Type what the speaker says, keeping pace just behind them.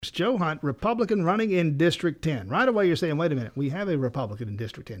Joe Hunt, Republican running in District 10. Right away you're saying, wait a minute, we have a Republican in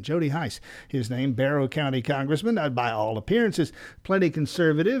District 10. Jody Hice, his name, Barrow County Congressman, by all appearances, plenty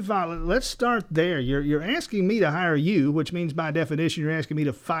conservative. Let's start there. You're asking me to hire you, which means by definition you're asking me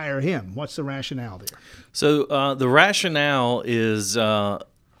to fire him. What's the rationale there? So the rationale is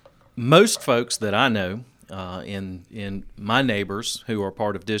most folks that I know in my neighbors who are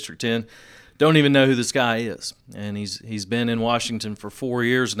part of District 10 don't even know who this guy is. And he's been in Washington for 4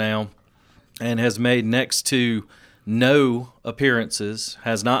 years now and has made next to no appearances,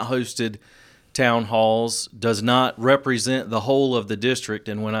 has not hosted town halls, does not represent the whole of the district.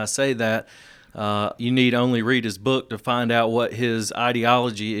 And when I say that, you need only read his book to find out what his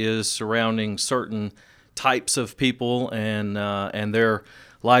ideology is surrounding certain types of people and their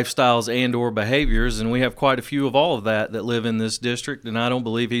lifestyles and or behaviors, and we have quite a few of all of that live in this district, and I don't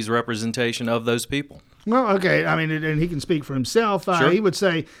believe he's a representation of those people. Well, okay. I mean, and he can speak for himself. Sure. He would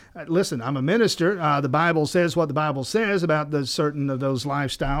say, listen, I'm a minister. The Bible says what the Bible says about the certain of those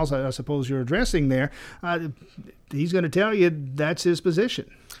lifestyles I suppose you're addressing there. He's going to tell you that's his position.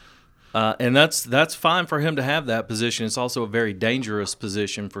 And that's fine for him to have that position. It's also a very dangerous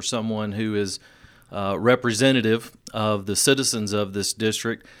position for someone who is representative of the citizens of this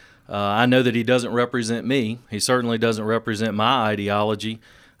district. I know that he doesn't represent me. He certainly doesn't represent my ideology.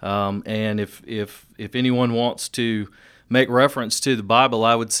 And if anyone wants to make reference to the Bible,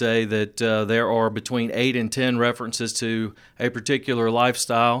 I would say that there are between 8 and 10 references to a particular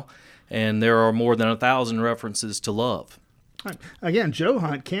lifestyle, and there are more than 1,000 references to love. Right. Again, Joe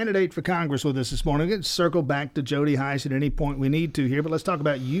Hunt, candidate for Congress with us this morning. We're going to circle back to Jody Hice at any point we need to here, but let's talk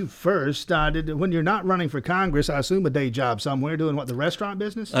about you first. When you're not running for Congress, I assume a day job somewhere, doing what, the restaurant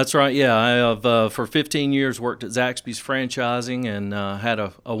business? That's right, yeah. I have, for 15 years, worked at Zaxby's Franchising and had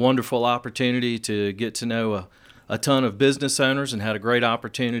a wonderful opportunity to get to know a ton of business owners and had a great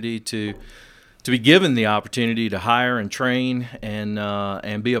opportunity to be given the opportunity to hire and train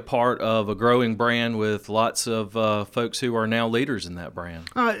and be a part of a growing brand with lots of folks who are now leaders in that brand.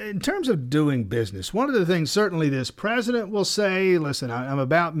 In terms of doing business, one of the things certainly this president will say, listen, I'm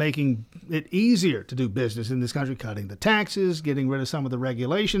about making it easier to do business in this country, cutting the taxes, getting rid of some of the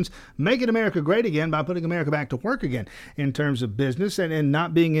regulations, making America great again by putting America back to work again in terms of business and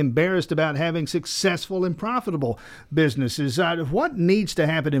not being embarrassed about having successful and profitable businesses. What needs to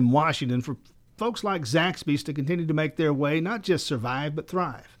happen in Washington for folks like Zaxby's to continue to make their way, not just survive, but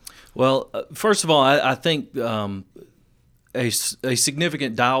thrive? Well, first of all, I think a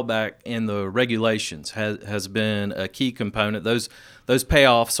significant dial back in the regulations has been a key component. Those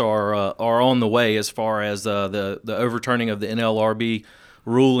payoffs are on the way as far as the overturning of the NLRB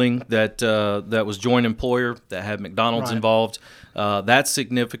ruling that was joint employer that had McDonald's involved. That's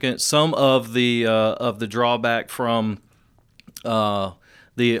significant. Some of the drawback from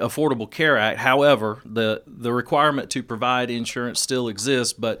the Affordable Care Act. However, the requirement to provide insurance still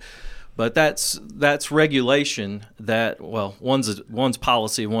exists, but that's regulation one's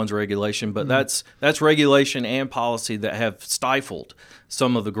policy, one's regulation, but that's regulation and policy that have stifled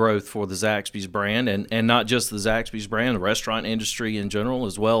some of the growth for the Zaxby's brand, and not just the Zaxby's brand, the restaurant industry in general,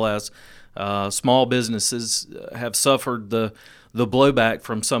 as well as small businesses have suffered the blowback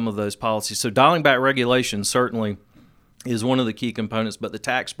from some of those policies. So dialing back regulation certainly is one of the key components, but the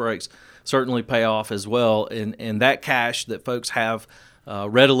tax breaks certainly pay off as well. And that cash that folks have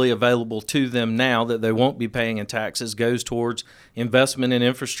readily available to them now that they won't be paying in taxes goes towards investment in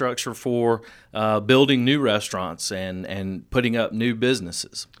infrastructure for building new restaurants and putting up new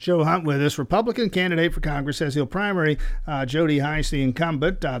businesses. Joe Hunt with us, Republican candidate for Congress, says he'll primary Jody Hice, the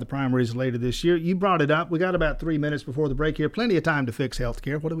incumbent. The primary is later this year. You brought it up. We got about 3 minutes before the break here. Plenty of time to fix health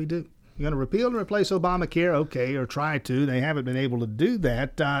care. What do? You're going to repeal and replace Obamacare? Okay, or try to. They haven't been able to do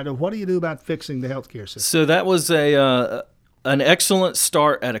that. What do you do about fixing the health care system? So that was an excellent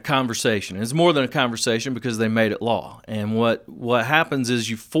start at a conversation. It's more than a conversation because they made it law. And what happens is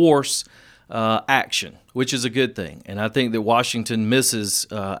you force action, which is a good thing. And I think that Washington misses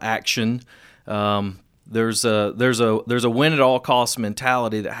action. There's a win at all costs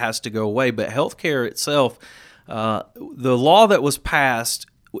mentality that has to go away. But healthcare itself, the law that was passed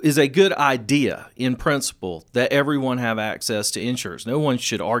is a good idea in principle that everyone have access to insurance. No one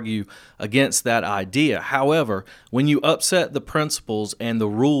should argue against that idea. However, when you upset the principles and the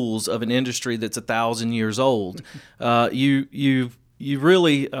rules of an industry that's 1,000 years old, you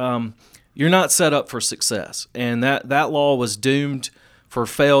really you're not set up for success. And that law was doomed for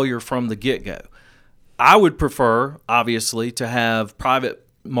failure from the get-go. I would prefer, obviously, to have private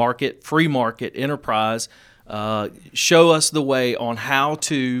market, free market enterprise show us the way on how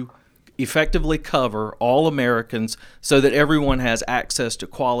to effectively cover all Americans so that everyone has access to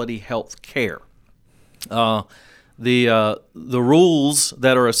quality health care. The rules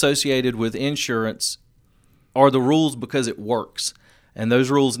that are associated with insurance are the rules because it works, and those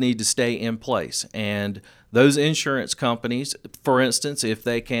rules need to stay in place. And those insurance companies, for instance, if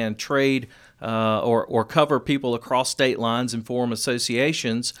they can trade or cover people across state lines and form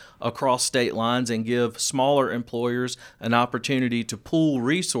associations across state lines and give smaller employers an opportunity to pool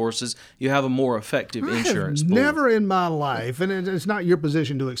resources, you have a more effective insurance pool. Never in my life, and it's not your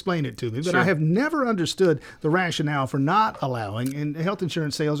position to explain it to me, but Sure. I have never understood the rationale for not allowing health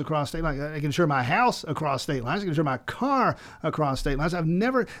insurance sales across state lines. I can insure my house across state lines. I can insure my car across state lines. I've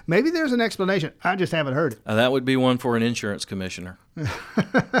never, maybe there's an explanation. I just haven't heard it. That would be one for an insurance commissioner.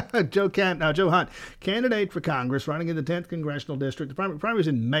 Joe Hunt, candidate for Congress, running in the 10th Congressional District. The primary is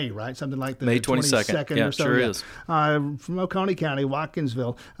in May, right? Something like the May 22nd. Yeah, or so. sure is. From Oconee County,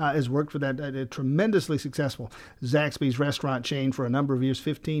 Watkinsville, has worked for that tremendously successful Zaxby's restaurant chain for a number of years,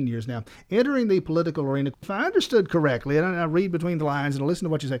 15 years now. Entering the political arena, if I understood correctly, and I read between the lines and I listen to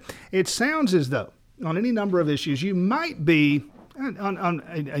what you say, it sounds as though on any number of issues you might be on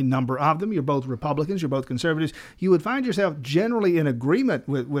a number of them. You're both Republicans, you're both conservatives. You would find yourself generally in agreement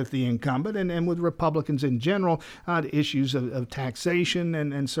with the incumbent and with Republicans in general on issues of taxation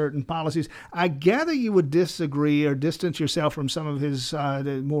and certain policies. I gather you would disagree or distance yourself from some of his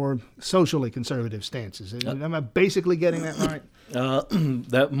more socially conservative stances. Am I basically getting that right?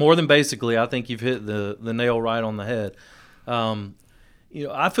 That more than basically, I think you've hit the nail right on the head.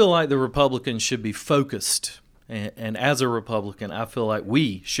 I feel like the Republicans should be focused. And as a Republican, I feel like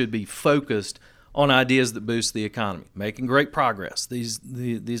we should be focused on ideas that boost the economy, making great progress.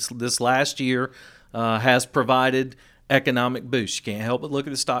 This last year has provided economic boost. You can't help but look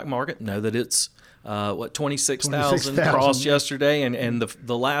at the stock market, know that it's 26,000 crossed yesterday, and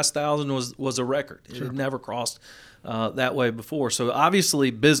the last 1,000 was a record. It had never crossed that way before. So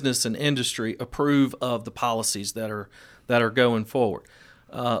obviously, business and industry approve of the policies that are going forward.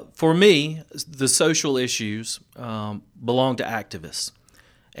 For me, the social issues belong to activists,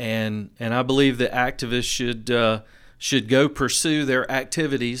 and I believe that activists should go pursue their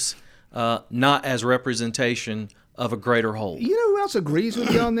activities not as representation of a greater whole. You know who else agrees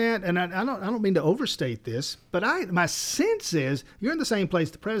with you on that? And I don't mean to overstate this, but my sense is you're in the same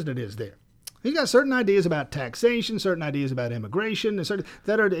place the president is there. He's got certain ideas about taxation, certain ideas about immigration, and certain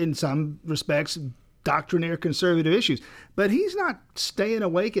that are in some respects doctrinaire conservative issues. But he's not staying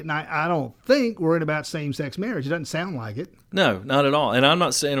awake at night, I don't think, worried about same-sex marriage. It doesn't sound like it. No, not at all. And I'm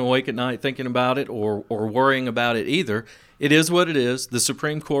not staying awake at night thinking about it or worrying about it either. It is what it is. The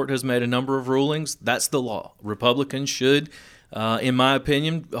Supreme Court has made a number of rulings. That's the law. Republicans should, in my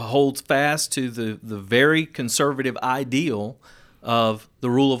opinion, hold fast to the very conservative ideal of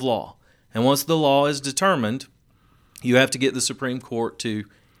the rule of law. And once the law is determined, you have to get the Supreme Court to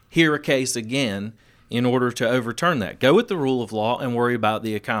hear a case again in order to overturn that. Go with the rule of law and worry about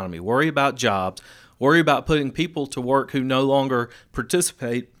the economy. Worry about jobs. Worry about putting people to work who no longer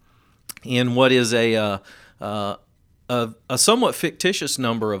participate in what is a somewhat fictitious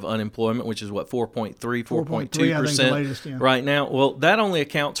number of unemployment, which is 4.3%, 4.2% right now. Well, that only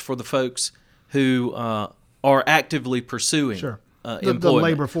accounts for the folks who are actively pursuing employment. The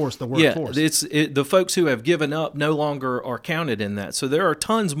labor force, the workforce. Yeah, the folks who have given up no longer are counted in that. So there are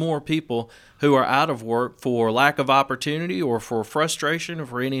tons more people who are out of work for lack of opportunity or for frustration or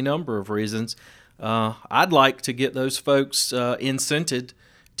for any number of reasons. I'd like to get those folks incented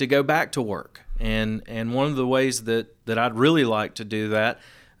to go back to work. And one of the ways that I'd really like to do that,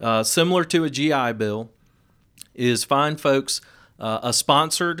 similar to a GI Bill, is find folks a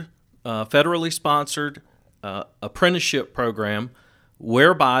sponsored, federally sponsored apprenticeship program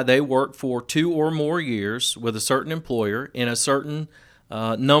whereby they work for 2 or more years with a certain employer in a certain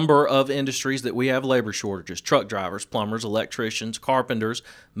number of industries that we have labor shortages: truck drivers, plumbers, electricians, carpenters,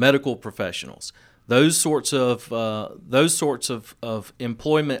 medical professionals. Those sorts of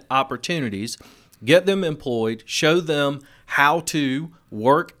employment opportunities. Get them employed, show them how to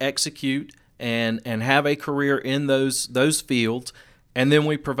work, execute, and have a career in those fields, and then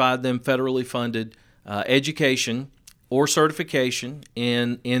we provide them federally funded education or certification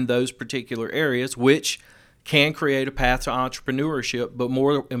in those particular areas, which can create a path to entrepreneurship, but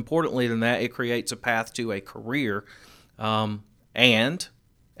more importantly than that, it creates a path to a career, and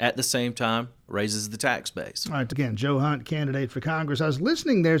at the same time raises the tax base. All right, again, Joe Hunt, candidate for Congress. I was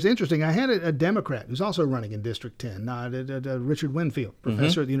listening there. It's interesting. I had a Democrat who's also running in District 10, Richard Winfield,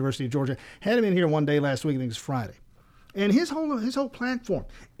 professor at the University of Georgia. Had him in here one day last week, I think it was Friday. And his whole platform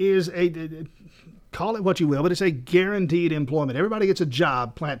is call it what you will, but it's a guaranteed employment. Everybody gets a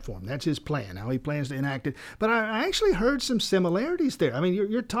job platform. That's his plan, how he plans to enact it. But I actually heard some similarities there. I mean,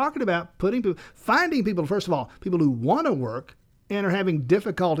 you're talking about finding people, first of all, people who want to work and are having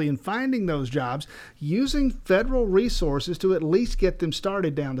difficulty in finding those jobs, using federal resources to at least get them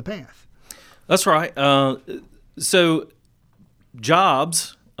started down the path. That's right. So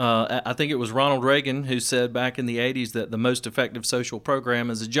jobs, I think it was Ronald Reagan who said back in the 80s that the most effective social program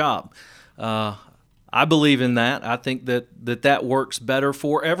is a job. I believe in that. I think that works better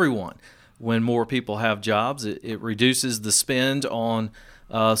for everyone when more people have jobs. It reduces the spend on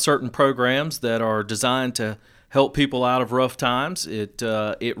certain programs that are designed to help people out of rough times. It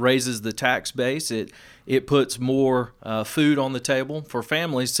raises the tax base. It puts more food on the table for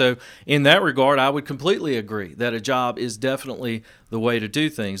families. So in that regard, I would completely agree that a job is definitely the way to do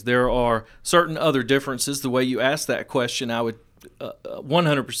things. There are certain other differences. The way you asked that question, I would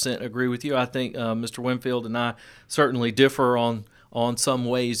 100% agree with you. I think Mr. Winfield and I certainly differ on some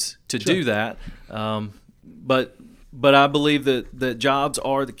ways to do that. But I believe that jobs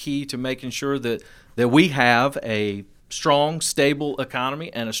are the key to making sure that we have a strong, stable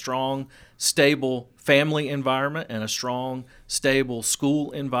economy and a strong, stable family environment and a strong, stable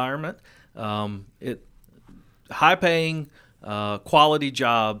school environment. High-paying, quality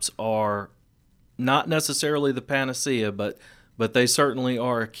jobs are not necessarily the panacea, but they certainly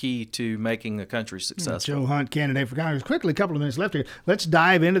are a key to making the country successful. Joe Hunt, candidate for Congress. Quickly, a couple of minutes left here. Let's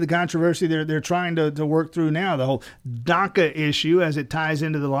dive into the controversy they're trying to work through now, the whole DACA issue as it ties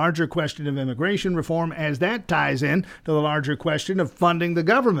into the larger question of immigration reform, as that ties in to the larger question of funding the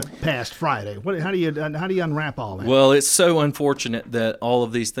government past Friday. How do you unwrap all that? Well, it's so unfortunate that all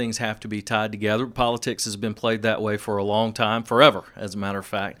of these things have to be tied together. Politics has been played that way for a long time, forever, as a matter of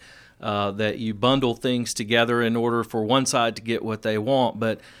fact. That you bundle things together in order for one side to get what they want.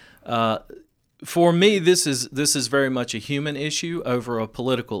 But for me, this is very much a human issue over a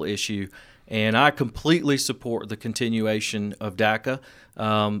political issue, and I completely support the continuation of DACA.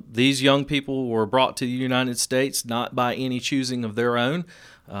 These young people were brought to the United States not by any choosing of their own.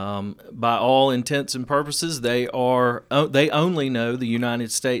 By all intents and purposes, they only know the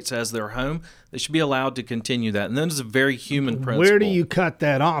United States as their home. They should be allowed to continue that, and that is a very human principle. Where do you cut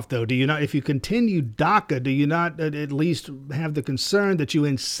that off, though? Do you not, if you continue DACA, do you not at least have the concern that you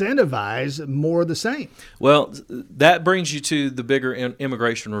incentivize more of the same? Well, that brings you to the bigger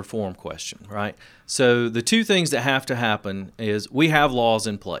immigration reform question, right? So the two things that have to happen is we have laws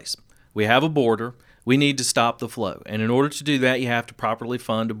in place. We have a border. We need to stop the flow. And in order to do that, you have to properly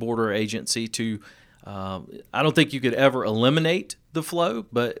fund a border agency to I don't think you could ever eliminate the flow,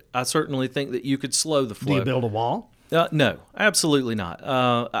 but I certainly think that you could slow the flow. Do you build a wall? No, absolutely not.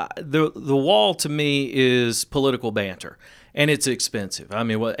 The wall to me is political banter, and it's expensive. I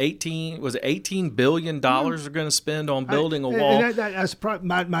mean, $18 billion are going to spend on building a wall? That's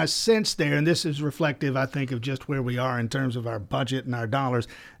my sense there, and this is reflective, I think, of just where we are in terms of our budget and our dollars.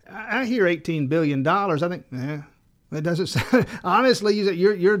 I hear $18 billion. I think, it doesn't sound, honestly,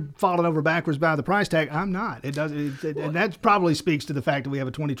 you're falling over backwards by the price tag. I'm not. It does, and that probably speaks to the fact that we have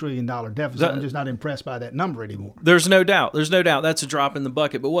a $20 trillion deficit. I'm just not impressed by that number anymore. There's no doubt. That's a drop in the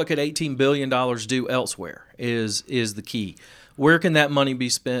bucket. But what could $18 billion do elsewhere is the key. Where can that money be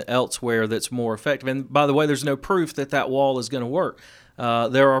spent elsewhere that's more effective? And by the way, there's no proof that wall is going to work.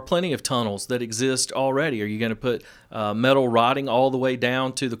 There are plenty of tunnels that exist already. Are you going to put metal rotting all the way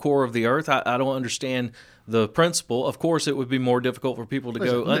down to the core of the earth? I don't understand the principle. Of course, it would be more difficult for people to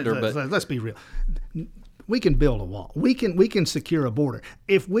go under. But let's be real. We can build a wall. We can secure a border.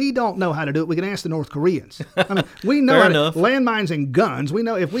 If we don't know how to do it, we can ask the North Koreans. I mean, we know landmines and guns. We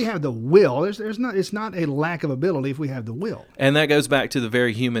know if we have the will. It's not a lack of ability if we have the will. And that goes back to the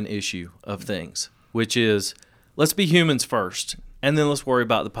very human issue of things, which is let's be humans first. And then let's worry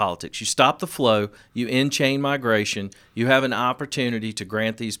about the politics. You stop the flow, you end chain migration, you have an opportunity to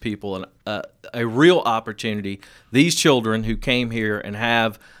grant these people a real opportunity, these children who came here and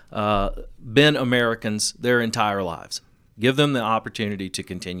have been Americans their entire lives. Give them the opportunity to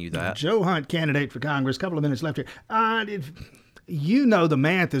continue that. Joe Hunt, candidate for Congress, a couple of minutes left here. You know the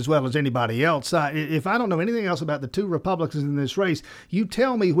math as well as anybody else. If I don't know anything else about the two Republicans in this race, you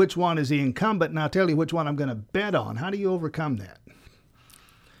tell me which one is the incumbent, and I'll tell you which one I'm going to bet on. How do you overcome that?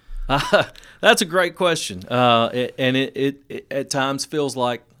 That's a great question, and it at times feels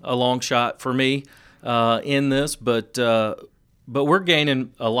like a long shot for me in this, but we're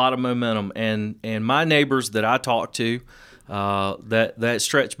gaining a lot of momentum, and my neighbors that I talk to that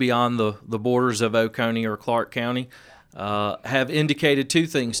stretch beyond the borders of Oconee or Clark County have indicated two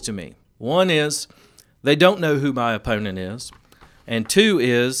things to me. 1 is they don't know who my opponent is, and 2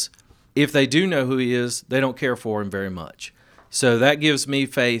 is if they do know who he is, they don't care for him very much. So that gives me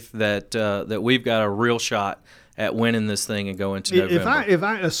faith that that we've got a real shot at winning this thing and going to November. If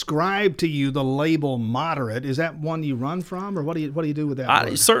I ascribe to you the label moderate, is that one you run from, or what do you do with that?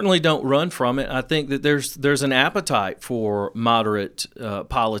 I certainly don't run from it. I think that there's an appetite for moderate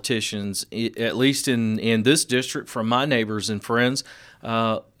politicians, at least in this district, from my neighbors and friends.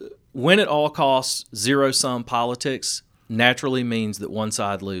 Win at all costs, zero-sum politics naturally means that one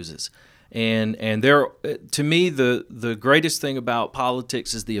side loses. And there, to me, the greatest thing about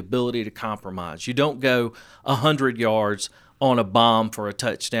politics is the ability to compromise. You don't go 100 yards on a bomb for a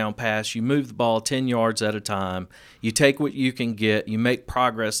touchdown pass. You move the ball 10 yards at a time. You take what you can get. You make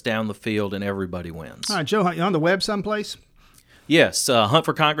progress down the field, and everybody wins. All right, Joe Hunt, you on the web someplace? Yes,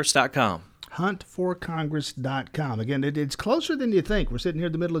 huntforcongress.com. huntforcongress.com. Again, it's closer than you think. We're sitting here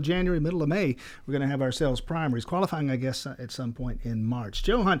in the middle of January, middle of May. We're going to have ourselves primaries, qualifying, I guess, at some point in March.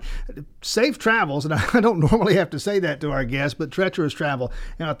 Joe Hunt, safe travels, and I don't normally have to say that to our guests, but treacherous travel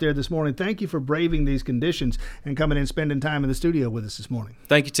out there this morning. Thank you for braving these conditions and coming in, spending time in the studio with us this morning.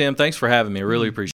 Thank you, Tim. Thanks for having me. I really appreciate it.